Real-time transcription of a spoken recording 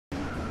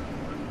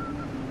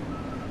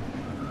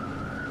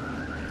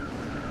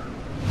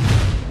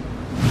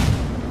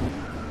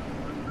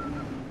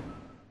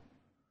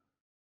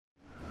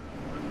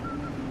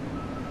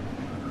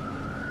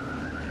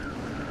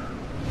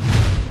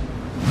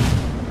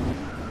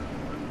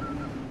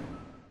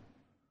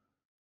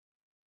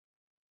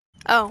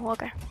Oh,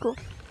 okay, cool.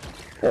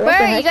 What Where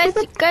the are you heck?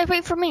 guys? Guys,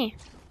 wait for me.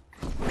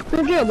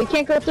 We're good. We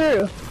can't go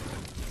through.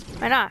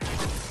 Why not?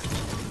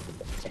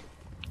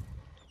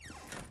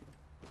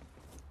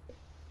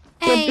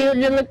 Hey.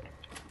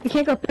 We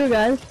can't go through,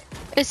 guys.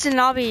 It's an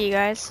obby, you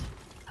guys.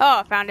 Oh,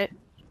 I found it.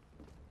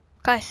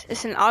 Guys,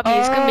 it's an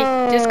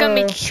obby. It's gonna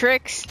be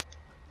tricks.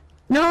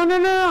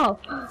 No.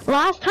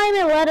 Last time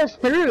it let us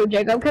through,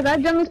 Jacob, because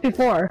I've done this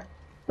before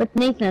with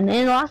Nathan,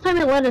 and last time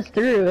it let us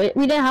through.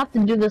 We didn't have to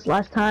do this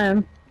last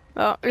time.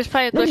 Oh, there's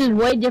probably a glitch. This is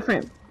way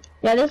different.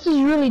 Yeah, this is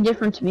really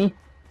different to me.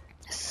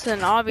 It's an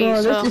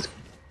obby, so.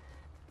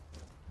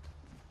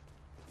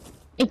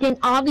 It's an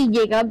obby,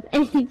 Jacob.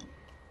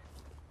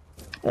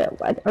 Wait,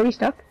 what? Are we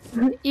stuck?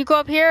 You go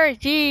up here?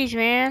 Jeez,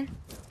 man.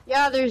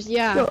 Yeah,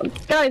 Yo,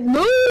 guys,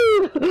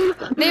 move!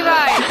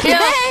 Levi,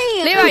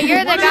 hey! Levi, you're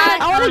the guy.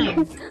 I wanna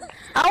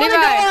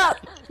go up!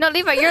 No,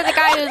 Levi, you're the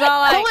guy who's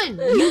all like. Come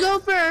on, you go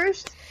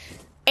first.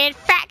 And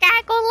fat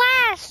guy go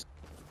last.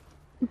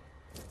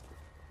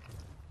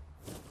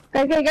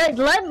 Okay, guys,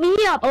 let me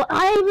up.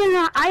 I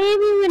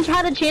haven't even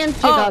had a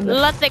chance to Oh,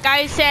 let the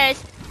guy who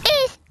says,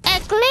 it's a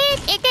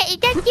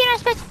glitch. You're not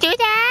supposed to do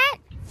that.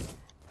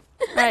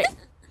 Right,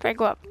 Frank,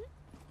 go up.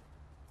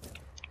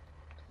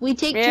 We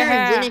take Yeah.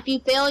 turns, and if you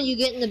fail, you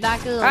get in the back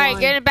of the line. Alright,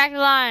 get in the back of the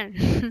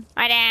line.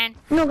 Hi, Dan.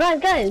 No, guys,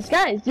 this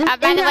by isn't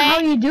the way- how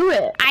you do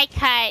it. I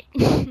cut.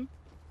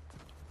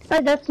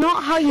 Guys, that's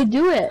not how you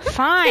do it.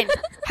 Fine.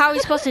 How are we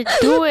supposed to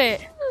do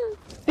it?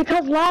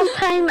 Because last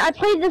time I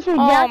played this Oh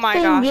exact my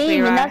same gosh, game,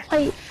 Levi. and that's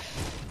how.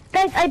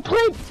 Guys, I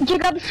played.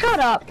 Jacob, shut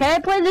up. Okay, I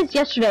played this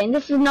yesterday, and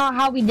this is not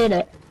how we did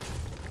it.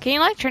 Can you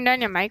like turn down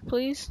your mic,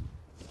 please?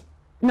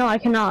 No, I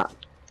cannot.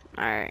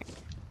 Alright.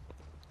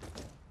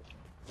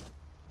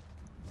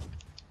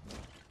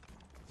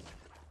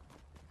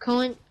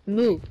 Cohen,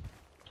 move.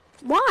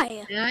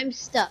 Why? And I'm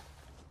stuck.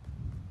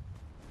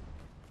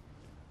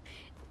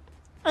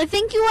 I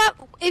think you have.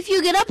 If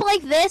you get up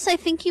like this, I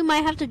think you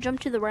might have to jump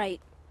to the right.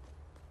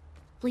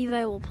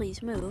 Levi will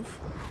please move.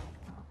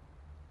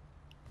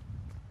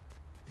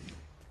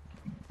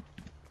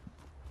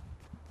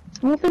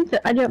 I don't think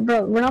that.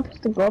 Bro, we're not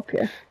supposed to go up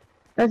here.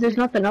 Because there's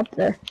nothing up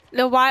there.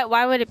 No,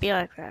 why would it be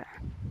like that?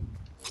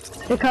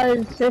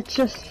 Because it's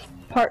just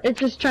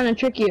trying to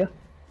trick you.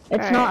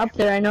 It's not up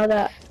there. I know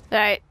that.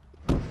 Alright.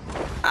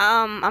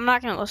 I'm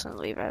not gonna listen to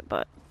Levi,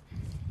 but.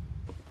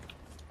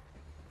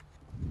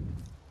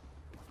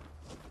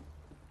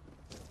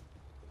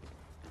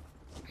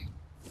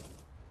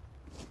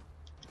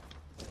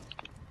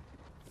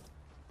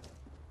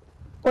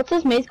 What's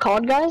this maze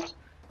called, guys?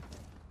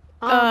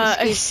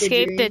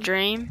 Escape the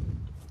dream.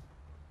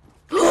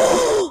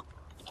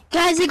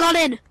 Guys, I got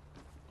in.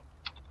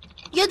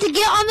 You have to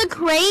get on the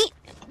crate,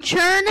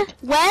 turn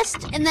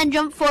west, and then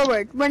jump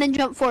forward. Run and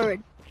jump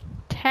forward.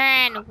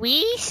 Turn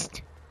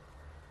west,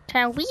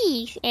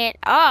 and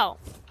oh.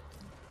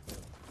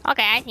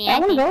 Okay, I see. I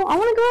wanna go. Okay,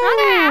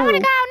 I wanna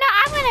go. No,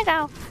 I wanna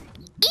go.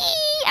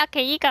 Eee!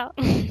 Okay, you go.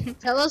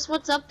 Tell us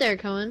what's up there,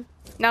 Cohen.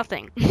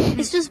 Nothing.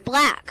 It's just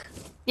black.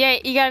 Yeah,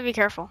 you gotta be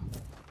careful.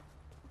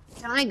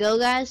 Can I go,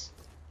 guys?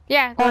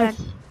 Yeah, go ahead.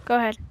 Go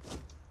ahead.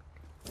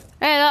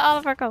 Hey, let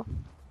Oliver go.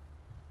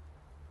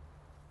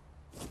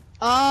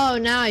 Oh,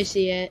 now I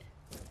see it.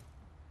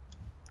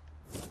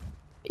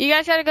 You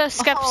guys gotta go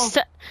step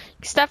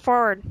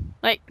forward,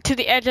 like to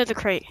the edge of the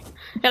crate.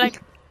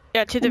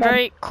 Yeah, to the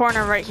very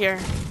corner right here.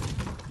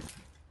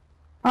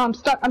 Oh, I'm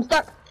stuck.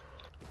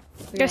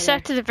 Go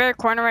step to the very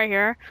corner right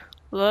here.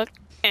 Look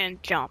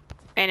and jump,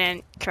 and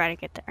then try to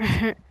get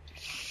there.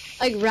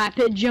 Like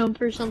rapid jump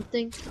or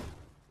something.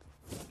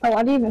 Oh,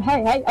 I didn't even.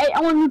 Hey,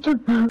 I want to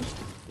turn.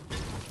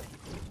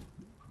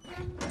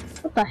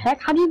 What the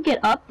heck? How do you get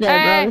up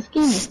there, bro? This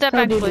game is step so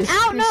back, deep. please.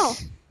 Ow, no.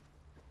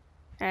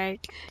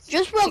 Alright.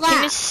 Just Can you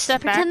relax.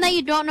 step Pretend back? that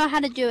you don't know how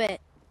to do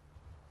it.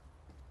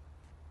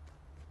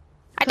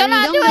 I don't know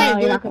how to do No,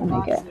 it. you're not gonna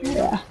make it.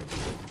 Yeah.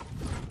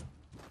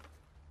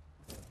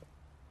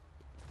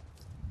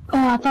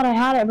 Oh, I thought I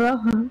had it, bro.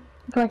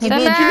 Step Get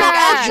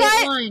back.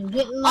 in line.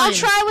 Get in line. I'll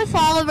try with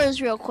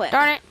Oliver's real quick.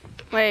 Darn it.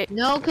 Wait.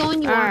 No,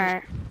 Cohen, you aren't.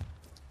 Alright.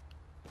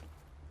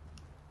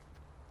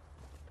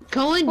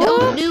 Cohen,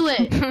 don't do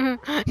it.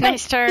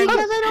 Nice turn.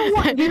 Because I don't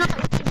want. You're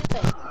not.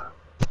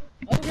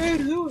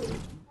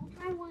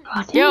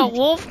 Oh, Yo,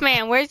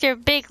 Wolfman, where's your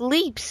big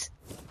leaps?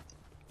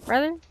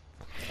 Brother?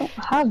 I don't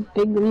have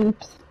big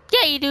leaps.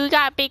 Yeah, you do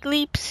got big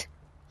leaps.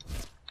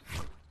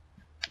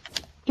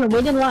 Here,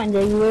 wait in line,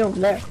 Jay. You wait over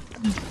there.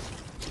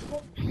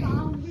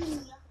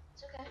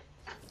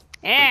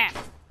 Yeah.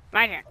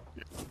 My turn.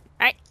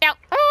 Alright, no.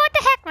 Oh, what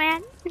the heck,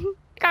 man?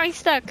 Got me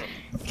stuck.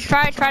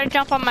 Try to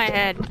jump on my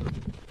head.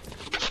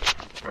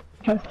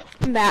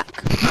 I'm back.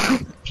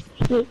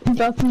 It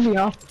dropping me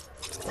off.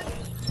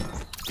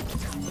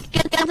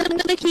 I'm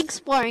gonna keep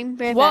exploring.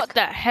 Very What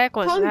back. the heck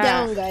was Calm that?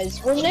 down,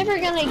 guys. We're never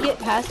gonna get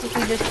past if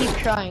we just keep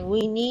trying.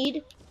 We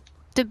need.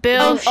 To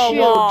build Oh, a shoot.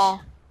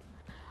 wall.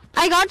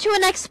 I got to a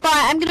next spot.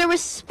 I'm gonna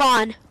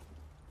respawn.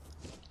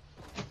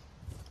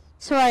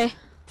 Sorry.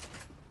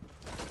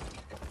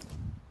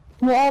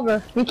 Well,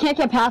 Oliver, we can't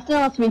get past it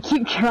unless we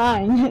keep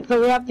trying. So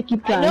we have to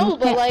keep I trying. know, We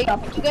but can't like,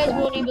 stop. you guys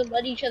won't even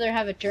let each other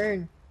have a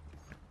turn.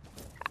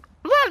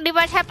 Well, you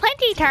guys have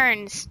plenty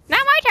turns. Now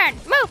my turn.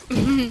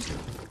 Move.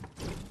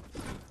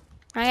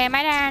 Okay,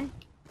 my turn.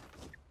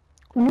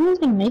 No one's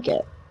gonna make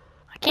it.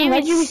 I can't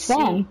Where'd even you see.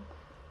 respawn?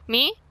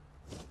 Me?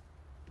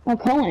 Oh,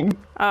 Cohen.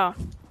 Oh.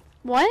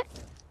 What?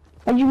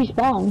 Where'd you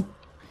respawn?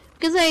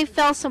 Because I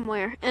fell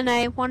somewhere and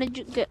I wanted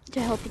to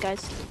help you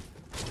guys.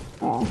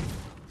 Oh.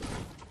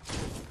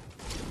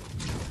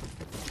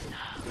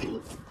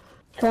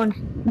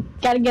 Cohen, you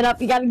gotta get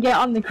up. You gotta get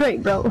on the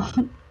crate, bro.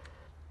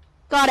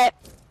 Got it.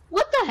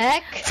 What the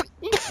heck?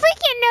 The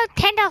freaking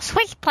Nintendo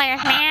Switch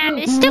players, man.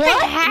 It's stupid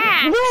What?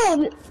 hacks.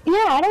 Bro,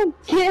 yeah, I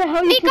don't get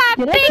how you We got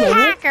get big up there.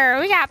 hacker.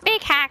 We got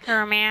big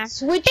hacker, man.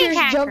 Switchers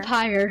hacker. jump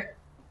higher.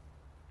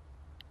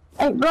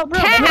 Hey, bro,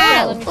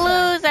 Haha, let me try.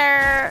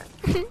 loser.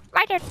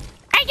 My turn.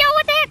 Hey, yo,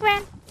 what the heck,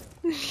 man?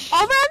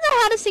 Oliver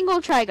hasn't had a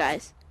single try,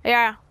 guys.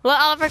 Yeah. Let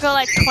Oliver go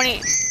like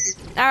 20.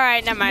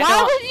 Alright, never mind. Why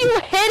Don't- would you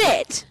hit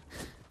it?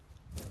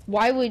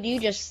 Why would you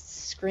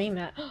just scream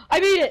at? I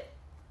beat it!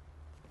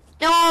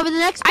 No, Oliver, the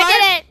next part.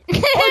 I did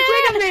it!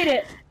 Oh, Jacob made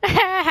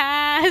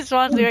it!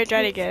 Swan's gonna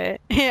try to get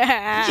it.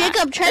 Yeah.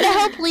 Jacob, try to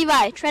help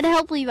Levi. Try to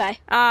help Levi.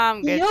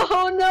 I'm good.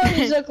 Yo, no,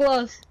 you're so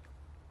close.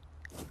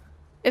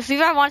 If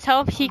Levi wants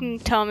help, he can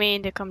tell me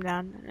to come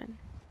down. And then...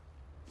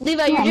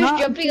 Levi, you're No, just not-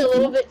 jumping a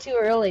little bit too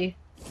early.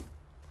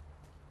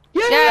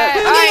 Yeah,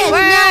 Okay, alright,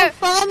 now wait.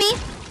 follow me.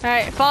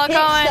 Alright, follow Hit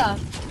Cohen.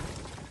 stuff.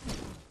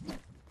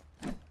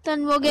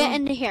 Then we'll get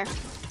into here.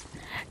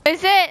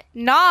 Is it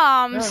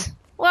Noms?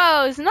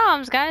 Whoa, it's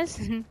Noms, guys.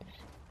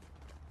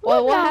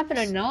 Well, what Noms? happened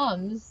to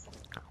Noms?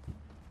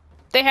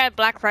 They had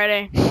Black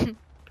Friday.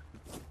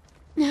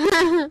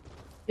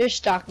 Their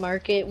stock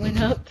market went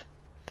up.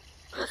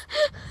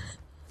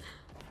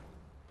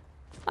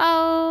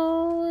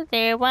 Oh,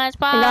 there was Hey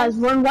guys,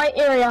 one we're in white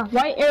area.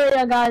 White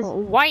area, guys.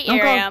 white Don't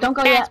go- area. don't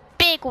go That's yet.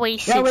 big We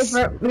oasis.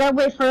 gotta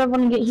wait for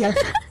everyone to get here.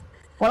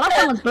 Well, last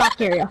time was black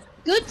area.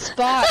 Good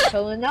spot,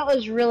 Cohen. That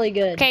was really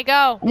good. Okay,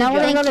 go. Now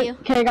we're gonna go Thank to. you.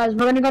 Okay, guys,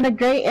 we're gonna go to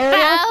gray area.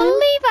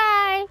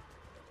 Oh,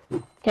 Levi.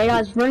 Okay,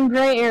 guys, we're in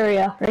gray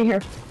area right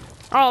here.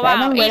 Oh wow,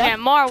 Everyone wait even up.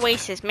 more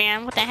oasis,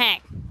 man. What the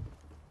heck?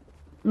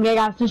 Okay,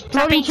 guys, there's Stop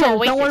floating being so chairs.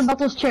 Don't worry racist. about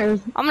those chairs.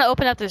 I'm gonna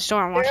open up this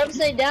door and watch. You're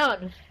upside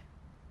down.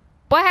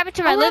 What happened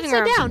to my Oh, living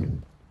upside room?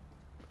 down.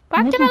 What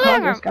happened to my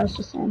living room? Guys,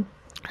 just saying.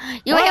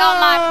 You ate all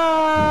my.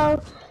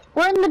 Whoa!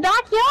 We're in the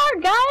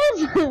backyard,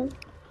 guys.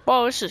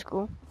 Whoa, this is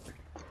cool.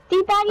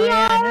 The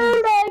backyard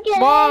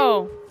again.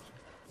 Whoa,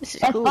 this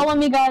is Hey, cool. follow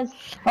me, guys.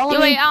 Follow You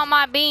me. ate all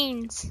my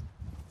beans.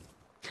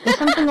 There's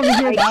something over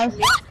here, guys.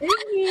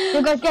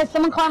 Yo, guys,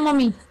 someone climb on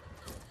me.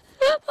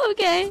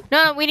 Okay.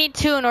 No, we need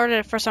two in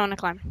order for someone to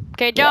climb.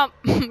 Okay, jump,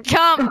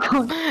 jump.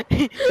 All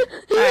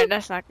right,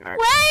 that's not gonna work.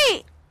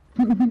 Wait.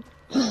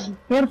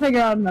 We gotta figure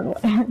out another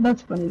way.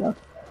 That's funny though.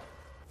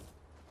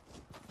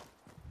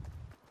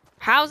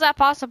 How is that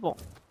possible?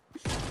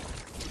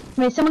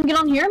 Wait, someone get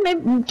on here?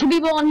 Maybe 2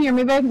 people on here.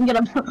 Maybe I can get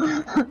up.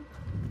 2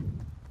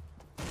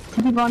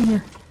 people on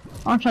here.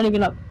 I'll try to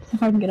get up. See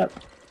if I can get up.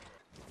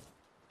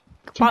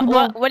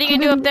 What are you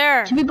gonna do up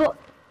there? 2 people.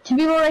 2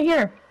 people right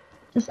here.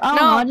 Just I don't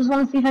No. know. I just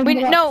want to see if I can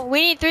get up. No,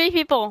 we need 3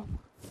 people. All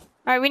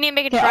right, we need to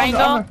make a Okay,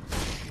 triangle. Oliver.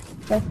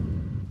 Okay.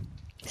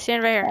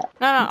 Stand right here.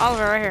 No,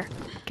 Oliver, right here.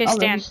 Okay, Oliver,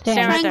 stand. just stand.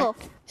 Stand right Triangle.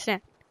 there.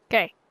 Stand.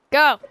 Okay,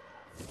 go.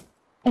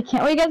 I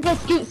can't. Wait, guys,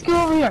 scoot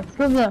over here.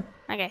 Scoot over there.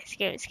 Okay,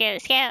 scoot.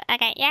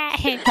 Okay, yeah.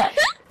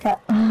 Cut.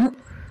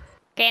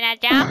 Okay, now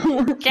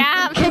jump.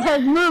 Jump. Okay,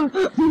 guys, move.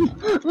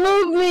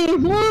 Move me.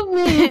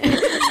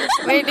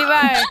 Wait,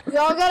 Levi. We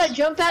all gotta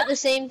jump at the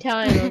same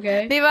time,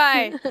 okay?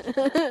 Levi.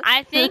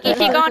 I think if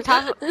you go on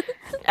top,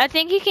 I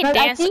think you can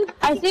Guys, dance.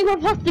 I think we're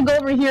supposed to go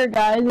over here,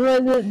 guys, where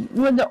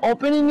the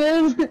opening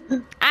is. Where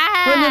there's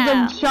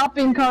Ah, a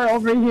shopping cart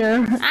over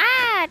here.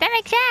 that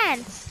makes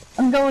sense.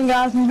 I'm going,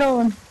 guys. I'm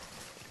going.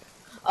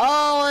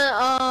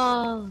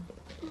 Oh,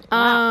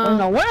 I don't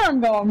know where I'm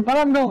going, but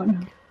I'm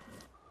going.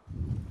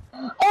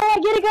 Oh, I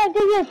get it, guys.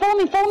 Get it.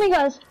 Follow me,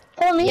 guys.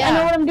 Follow me. I Yeah.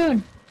 know what I'm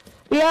doing.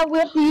 We have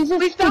to use this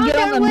we to found get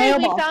on our the way.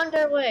 mailbox. We found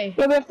our way.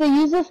 Yeah, we have to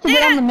use this to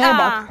get on the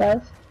mailbox,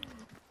 guys.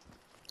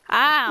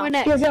 Ow. We're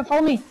next. Here,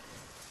 follow me.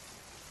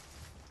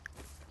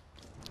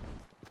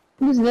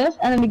 Use this,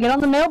 and then we get on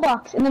the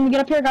mailbox, and then we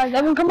get up here, guys.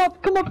 Everyone, come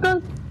up,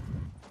 guys.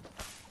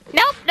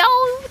 Nope, no,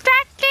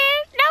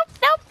 distracted.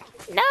 Nope.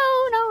 No.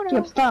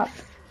 Jacob, stop.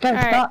 Guys, All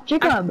right. stop.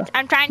 Jacob.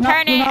 I'm trying to No,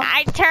 turn it. you're not.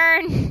 I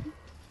turn.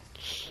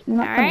 You're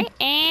not All right,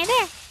 and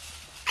there.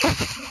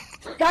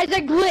 Guys,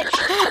 I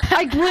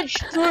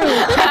glitched through.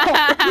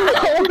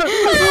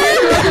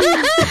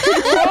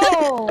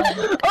 Whoa!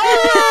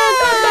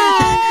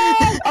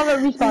 Oh! I'm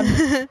gonna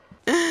respawn.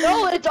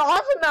 No, it's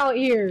awesome out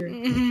here.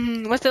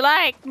 What's it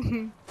like?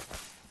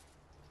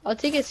 I'll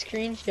take a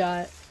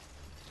screenshot.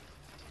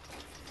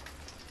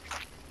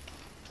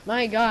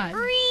 My God. You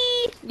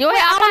Wait,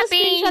 ate I all my want to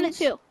screenshot it beans.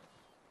 too.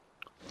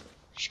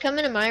 Just come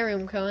into my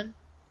room, Cohen.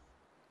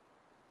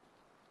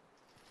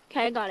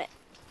 Okay, I got it.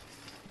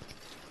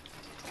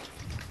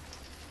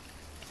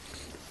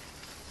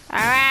 All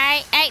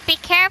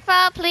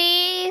careful,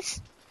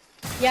 please.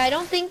 Yeah, I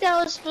don't think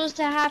that was supposed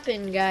to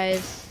happen,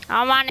 guys.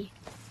 I'm on it.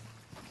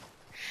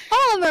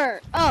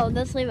 Oliver! Oh,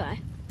 that's Levi.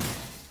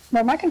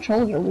 Bro, my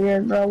controls are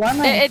weird, bro. Why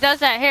am I? It does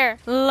that. Here,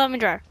 let me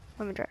drive.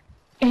 Let me drive.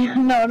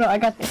 No, I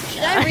got this.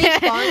 Should I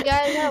respawn,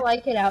 guys? I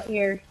like it out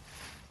here.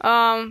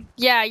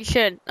 Yeah, you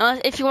should.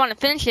 Unless if you want to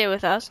finish it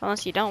with us.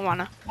 Unless you don't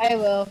wanna. I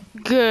will.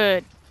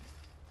 Good.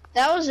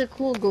 That was a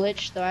cool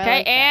glitch, though. I Okay,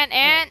 like that.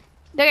 and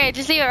okay,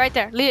 just leave it right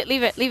there.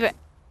 Leave it.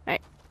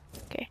 Right.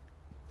 Okay.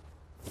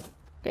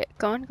 Okay,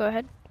 go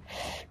ahead.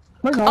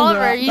 Where's Oliver,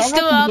 at? are you Don't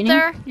still at the out beginning?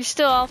 there? You're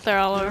still out there,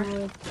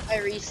 Oliver. I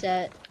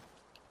reset.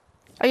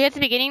 Are you at the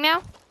beginning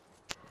now?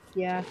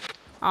 Yeah.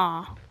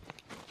 Aw.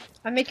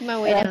 I'm making my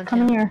way Yeah, downtown.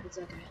 come in here. It's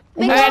okay.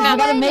 Hey, Alright, guys, now- we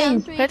got a Down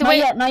maze. three. We have to Not wait.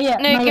 yet, not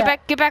yet, No, not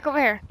yet. get back over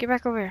here. Get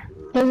back over here.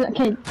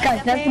 Okay,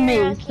 guys, that's a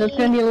maze. That's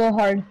gonna be a little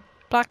hard.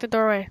 Block the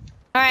doorway.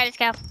 Alright, let's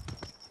go.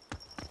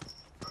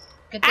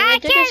 Good thing I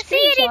took a can't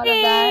see screenshot of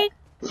that.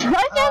 anything.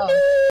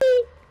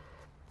 Oh.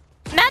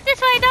 Not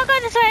this way, don't go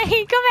this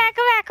way.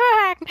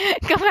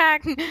 Go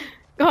back.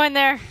 Go in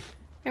there.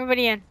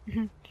 Everybody in.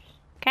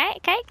 Okay,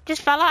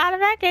 just follow out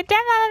of that. Get down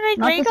out of it.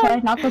 Not Where you this going?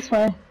 way, not this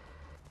way.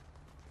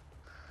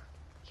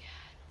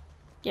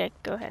 Yeah,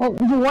 go ahead. Oh,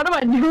 what am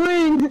I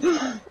doing?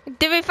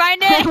 Did we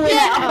find it?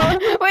 Yeah.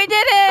 We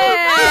did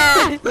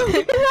it!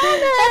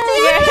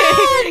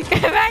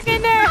 Get back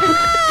in there!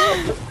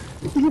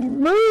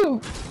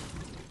 Move!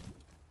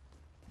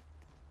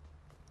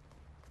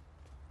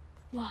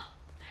 Wow.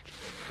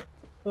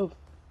 Move.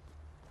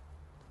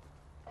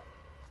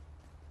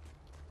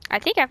 I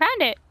think I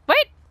found it.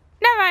 Wait!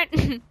 Never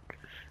mind.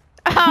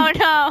 Oh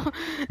no!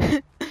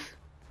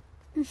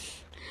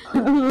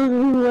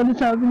 What is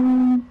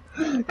happening?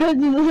 Guys,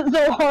 this is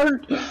so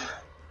hard.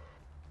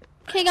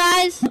 Okay,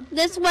 guys,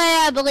 this way,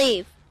 I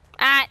believe.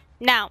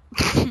 No.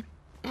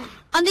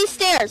 On these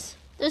stairs.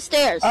 There's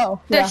stairs. Oh,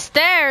 There's yeah.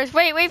 stairs.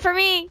 Wait for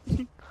me.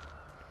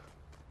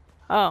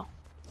 Oh.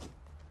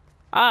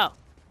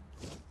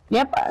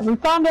 Yep, we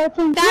found it.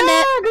 Found yeah,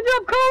 it. Good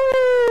job,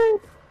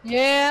 Cole.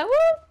 Yeah. Woo.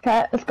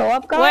 Okay, let's go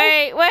up,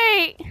 guys.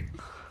 Wait.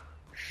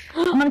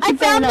 I'm gonna I keep found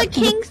going the up to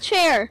the- king's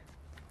chair.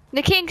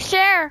 The king's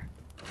chair.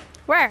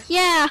 Where?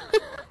 Yeah.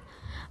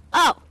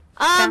 Oh,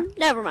 Okay.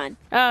 never mind.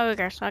 Oh, who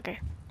cares? Okay,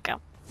 go.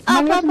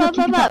 I'm Up. gonna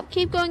keep up.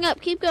 Keep going up.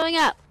 Keep going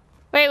up.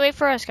 Wait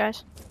for us,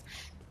 guys.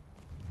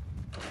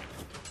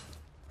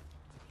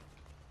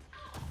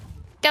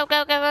 Go.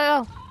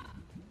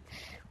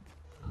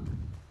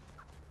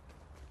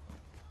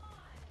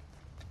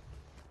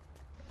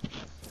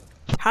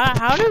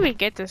 How did we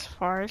get this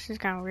far? This is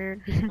kind of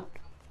weird.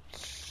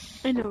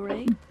 I know,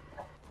 right?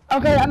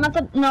 Okay, I'm at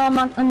the. No, I'm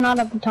not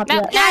at the top No,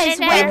 yet. guys, Guys,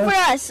 in wait there. for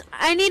us.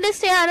 I need to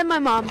stay out of my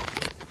mom.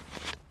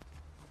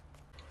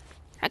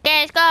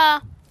 Okay, let's go.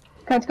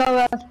 Okay, let's go,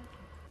 guys.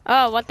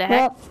 Oh, what the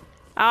heck? Well,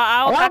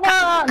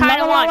 I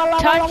kind of want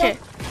to touch it.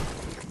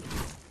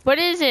 What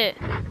is it?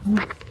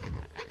 where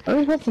are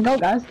we supposed to go,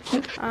 guys?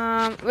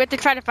 We have to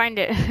try to find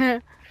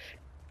it.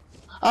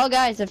 Oh,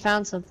 guys, I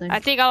found something. I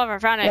think Oliver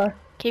found it. Where?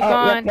 Keep Oh,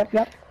 going.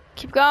 Yep.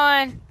 Keep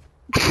going.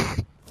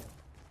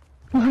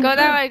 Go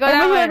that way. Go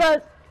Over here, that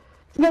guys.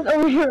 Guys,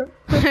 over here.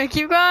 way.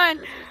 Keep going.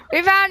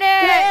 We found it.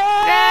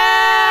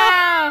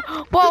 Yeah!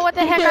 No! Whoa, what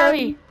the heck are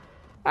we?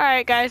 All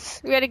right, guys,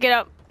 we gotta get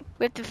up.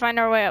 We have to find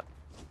our way up.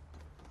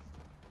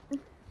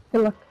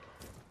 Good luck.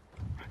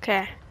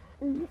 Okay.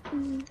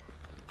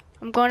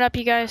 I'm going up,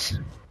 you guys.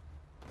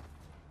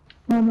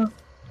 No.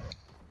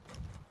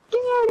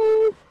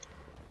 Daddy.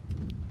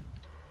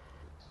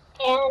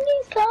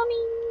 Andy's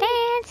coming.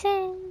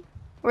 Dancing.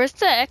 Where's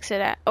the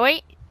exit at? Oh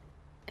wait,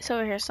 it's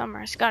over here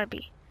somewhere. It's gotta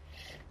be.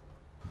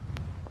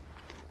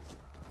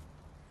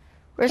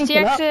 Where's Can't the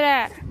get up. exit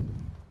at?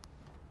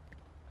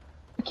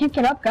 I can't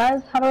get up,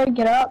 guys. How do I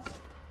get up?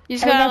 You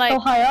just I gotta got so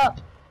like, high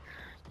up.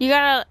 you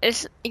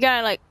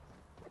gotta like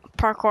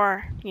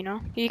parkour. You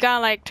know, you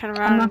gotta like turn I'm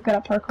around, not and good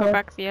at go parkour.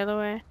 back the other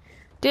way.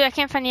 Dude, I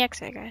can't find the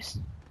exit, guys.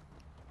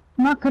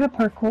 I'm not good at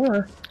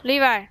parkour.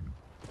 Levi,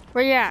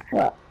 where you at?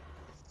 What?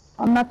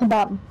 I'm at the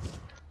bottom.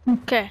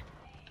 Okay.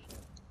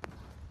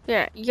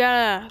 Yeah, you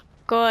gotta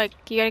go like,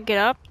 you gotta get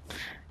up.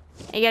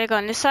 You gotta go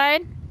on this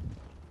side.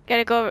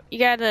 You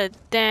gotta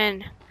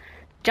then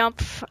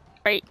jump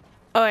right.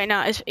 Oh wait,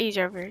 no, it's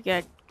easier over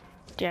here.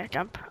 Yeah,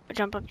 jump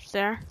up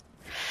there.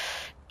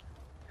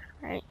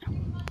 Right.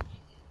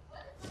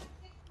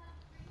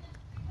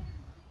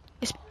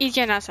 It's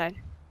easier on that side.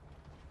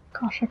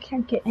 Gosh, I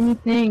can't get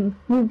anything.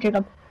 Move,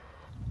 Jacob.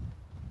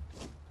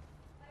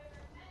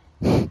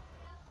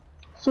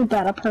 So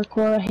bad at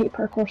parkour. I hate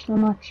parkour so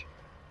much.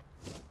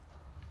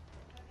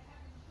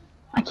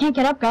 I can't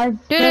get up, guys.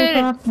 Dude, Guys,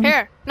 don't have to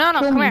here. No,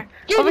 kill come me. here.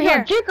 Jacob, Over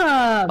here.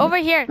 Jacob. Over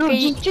here. No,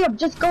 Okay, Jacob,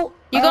 just go.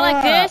 you go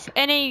like this,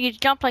 and then you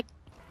jump like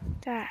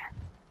that.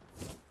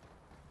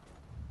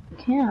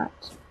 Can't.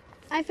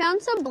 I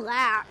found some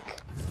black.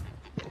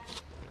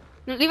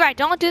 Levi,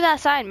 don't do that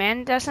side,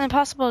 man. That's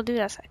impossible to do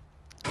that side.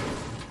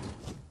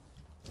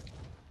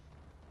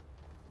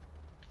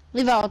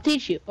 Levi, I'll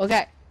teach you.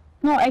 Okay.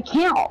 No, I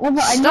can't. Well,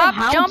 I know Stop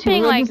how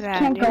jumping to. I like just that,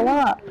 can't dude. go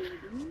up.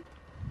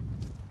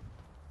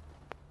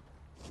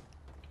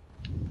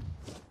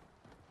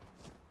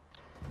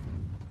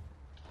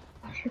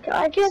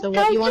 I can't. So what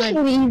Guys, you just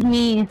wanna- leave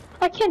me.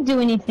 I can't do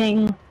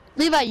anything.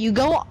 Levi, you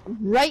go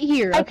right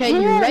here, okay? I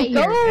can't You're right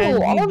go. here. And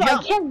you Oliver, I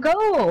jump. can't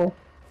go.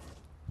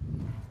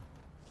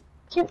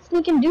 Can't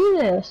sneak and do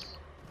this.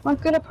 I'm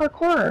not good at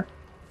parkour.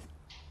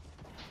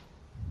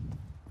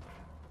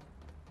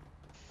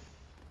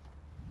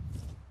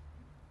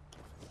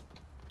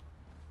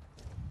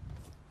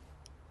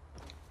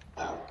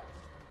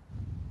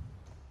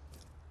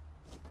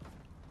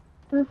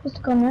 Where are we supposed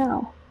to go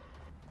now?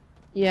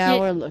 Yeah, Yeah.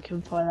 we're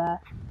looking for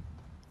that.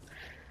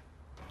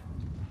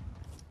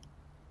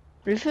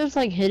 Rufus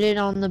like hit it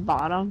on the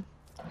bottom.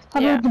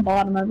 I'm Yeah. at the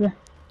bottom of it.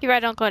 You're right,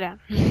 don't go down.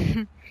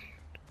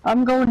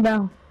 I'm going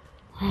down.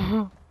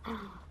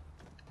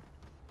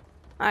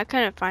 I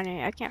couldn't find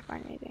it. I can't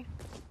find anything.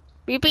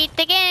 Repeat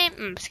the game.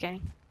 I'm just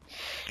kidding.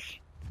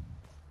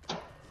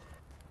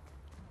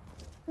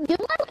 You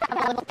like have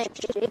a little bit,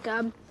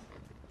 Jacob.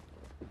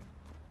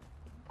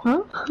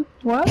 Huh?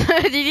 What?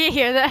 Did you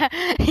hear that?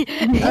 I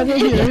didn't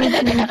hear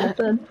anything you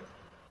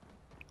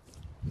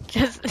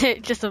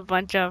said. just a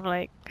bunch of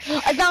like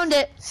I found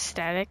it!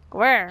 static.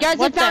 Where? Guys,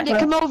 What I found the- it!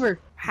 Come over!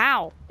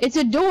 How? It's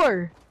a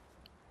door!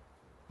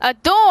 A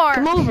door.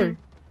 Come over!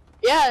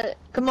 Yeah,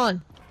 come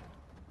on.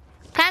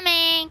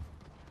 Coming.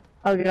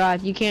 Oh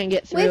god, you can't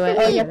get Wait through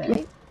for it.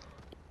 me.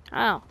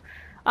 Oh.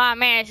 Oh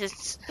man, it's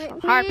just Wait,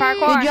 hard wait.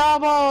 parkour. Good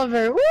job,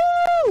 Oliver! Woo!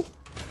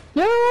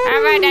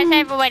 Alright, that's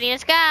everybody.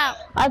 Let's go. I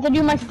have to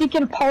do my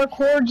sneaking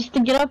parkour just to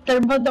get up there,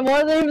 but the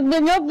more they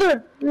get up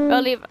there. Go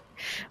Levi.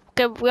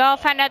 Okay, we all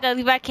found out that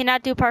Levi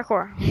cannot do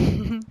parkour.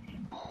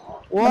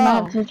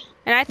 Whoa!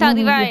 And I thought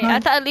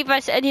Mhm. Levi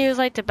said he was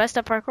like the best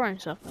at parkour and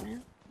stuff.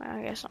 Man. Well,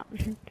 I guess not.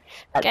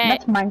 Okay.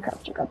 That's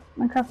Minecraft, Jacob.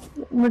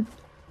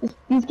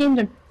 These games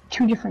are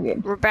two different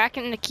games. We're back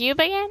in the cube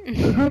again?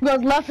 Who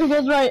goes left, who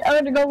goes right? I'm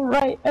gonna go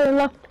right and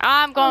left.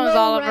 I'm going with Go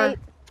Oliver. right.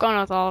 Going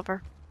with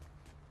Oliver.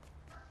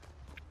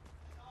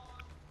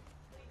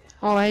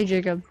 Oh, hey,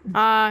 Jacob.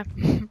 Oh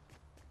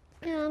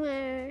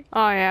Elmer.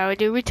 yeah,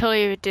 we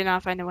totally did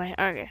not find a way.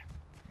 Okay.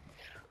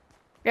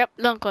 Yep,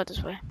 don't go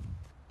this way.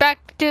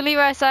 Back to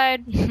Levi's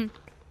side.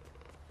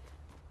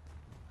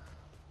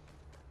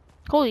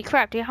 Holy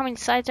crap, dude, how many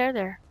sides are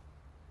there?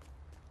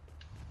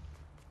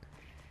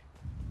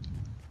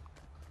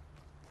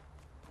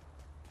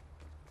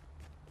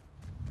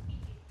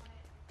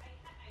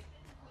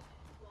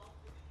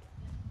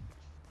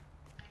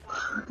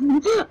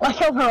 Like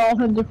how we're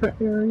all in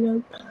different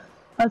areas.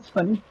 That's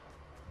funny.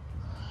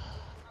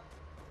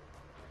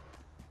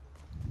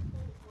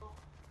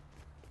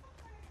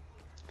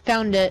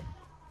 Found it.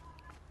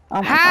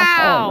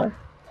 How? Oliver.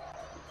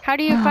 How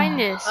do you find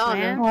this, Oh,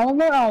 man?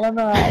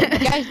 Oliver.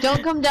 Guys,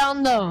 don't come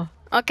down though.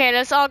 Okay,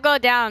 let's all go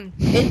down.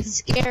 It's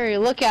scary.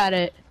 Look at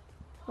it.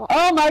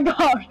 Oh my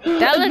gosh!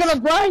 That It's looks- gonna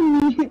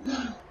blind me!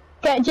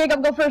 Okay,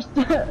 Jacob, go first.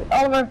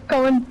 Oliver,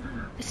 go in.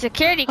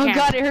 Security Oh cam.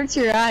 god, it hurts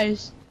your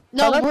eyes.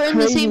 No, Oh, that's we're in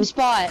the crazy. same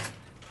spot.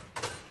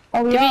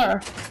 Oh, we Did we-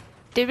 are.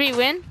 Did we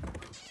win?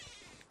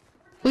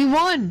 We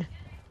won.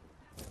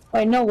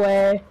 Wait, no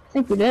way. I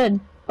think we did.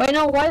 Wait,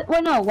 no, why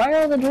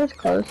are all the doors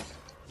closed?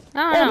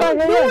 I don't know. guys,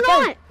 No, we're guys,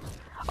 not.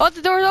 Oh,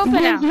 the door's open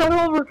guys, now.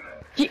 not over.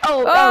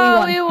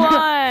 Oh, we we won.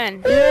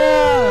 won.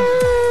 Yeah!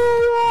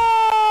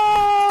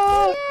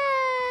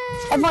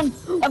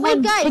 Everyone,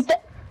 Wait, guys. take the-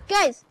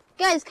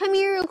 Guys, come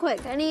here real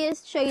quick. I need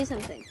to show you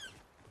something.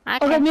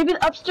 Okay, Okay. maybe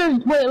the upstairs.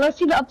 Wait, let's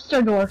see the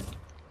upstairs door.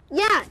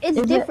 Yeah, it's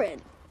Is it-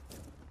 different.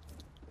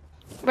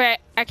 Wait,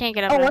 I can't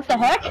get up. Oh, there. what the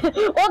heck?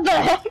 What the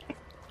heck?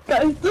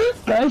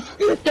 Guys,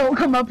 don't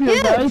come up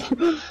here, guys.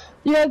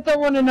 You guys don't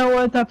want to know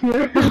what's up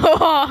here.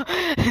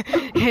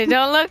 It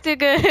don't look too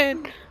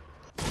good.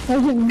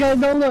 Guys,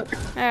 don't look.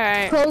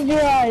 Alright. Close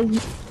your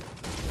eyes.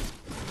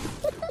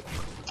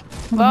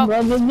 Well-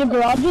 Bro, the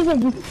garages are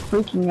just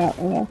freaking out.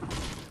 Yeah.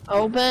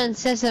 Open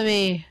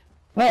sesame.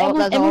 Wait, Oh, everyone,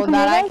 that's everyone all come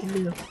that I here,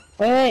 can guys?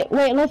 do.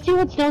 Wait, let's see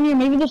what's down here.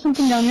 Maybe there's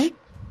something down here.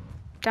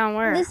 Down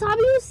where? This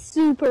hobby was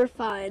super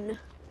fun.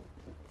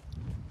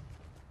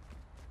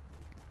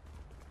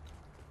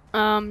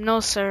 No,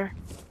 sir.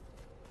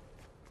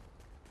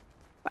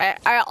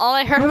 All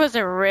I heard was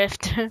a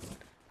rift. Okay,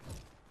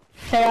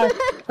 guys,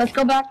 let's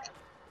go back.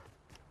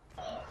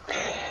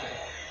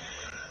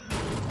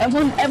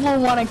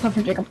 Everyone won except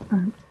for Jacob.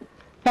 Okay,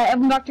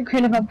 everyone back to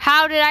creative hub.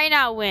 How did I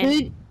not win?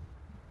 Dude,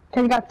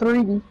 Cause you got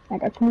 3. I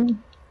got 2.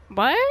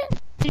 What?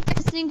 you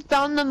guys think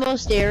found the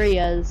most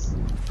areas?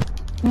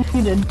 You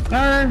did.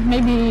 Or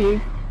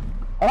maybe.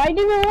 Oh, I did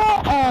it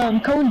all.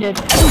 Cone did.